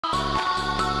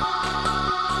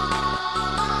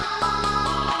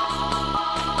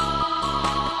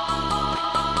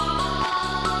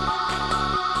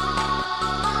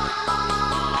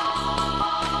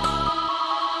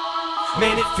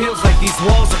Man, it feels like these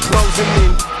walls are closing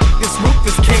in. This roof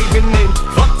is caving in.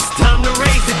 Fuck, it's time to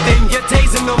raise it then. Your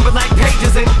days are numbered like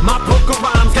pages in my book of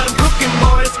rhymes. Got 'em cooking,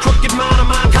 boy, this crooked mind of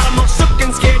mine. Got 'em all shook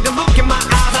and scared to look in my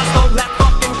eyes. I stole that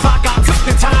fucking clock, I took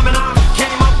the time and I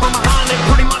came up from behind and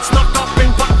pretty much snuck up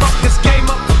and fuck this game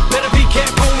up. Better be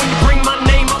careful when you bring my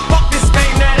name up. Fuck this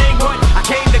fame, that ain't what I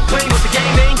came to claim. But the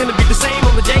game ain't gonna be the same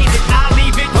on the days that I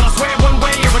leave it. But I swear one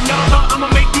way or another, I'ma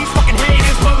make these fucking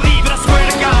haters believe it. I swear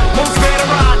to God, won't spare the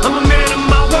ride. I'm a man of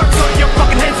my word, so your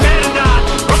fucking head's mad or not.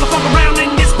 Brother, fuck around in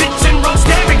this bitch and roast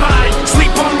everybody.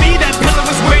 Sleep on me, that pillow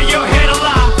is where your head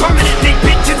alive. Permanently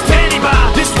bitches petty by.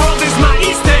 This world is my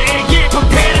Easter egg, yeah,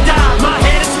 prepare to die. My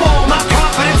head is small, my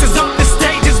confidence is up, the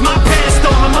stage is my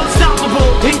pedestal. I'm unstoppable,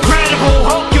 incredible,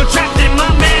 hope you're trapped in my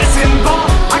medicine ball.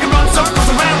 I can run circles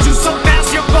around you so fast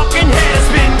your fucking head is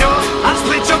spin, dog. I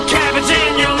split your cabbage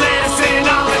and your lettuce and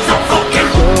all it's a fucking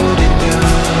floating down,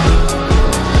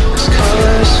 as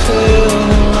colors fill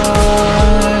the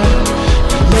line.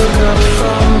 Look up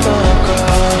from the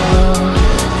ground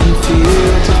and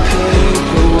fields of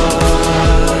paper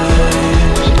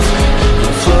wide.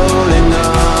 I'm floating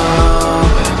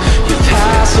up, your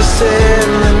past is in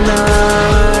the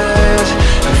night.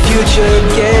 A future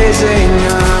gazing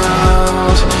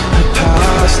out, a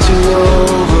past to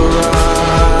override.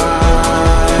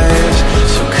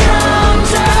 So calm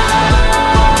down,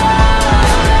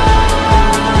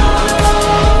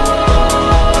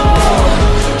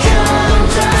 calm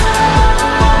down.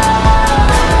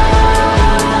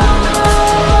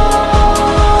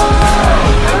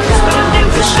 In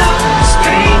the shock, this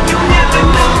pain you'll never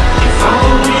know. If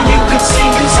only you could see,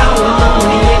 'cause I'm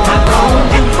lonely and I'm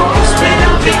going for a spin.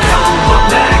 I'll become my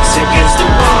back's against the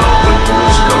wall. When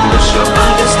push come to shove,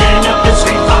 I'll just stand up and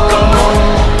say fuck 'em all.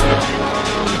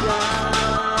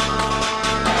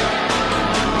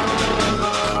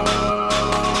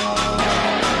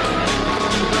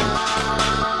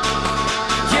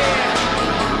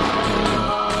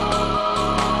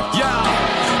 Yeah,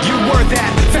 you were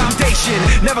that foundation,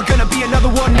 never gonna be another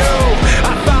one, no.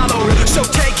 I followed, so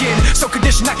taken, so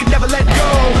conditioned I could never let go.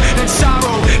 Then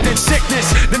sorrow, then sickness,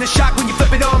 then the shock when you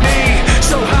flip it on me.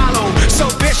 So hollow, so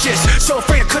vicious, so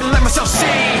afraid I couldn't let myself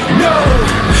see. No,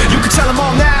 you can tell them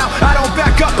all now. I don't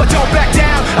back up, I don't back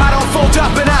down. I don't fold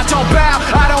up and I don't bow.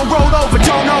 I don't roll over,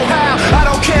 don't know how. I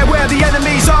don't care where the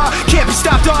enemies are. Can't be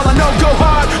stopped, all I know, go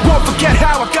hard. Won't forget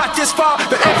how I got this far.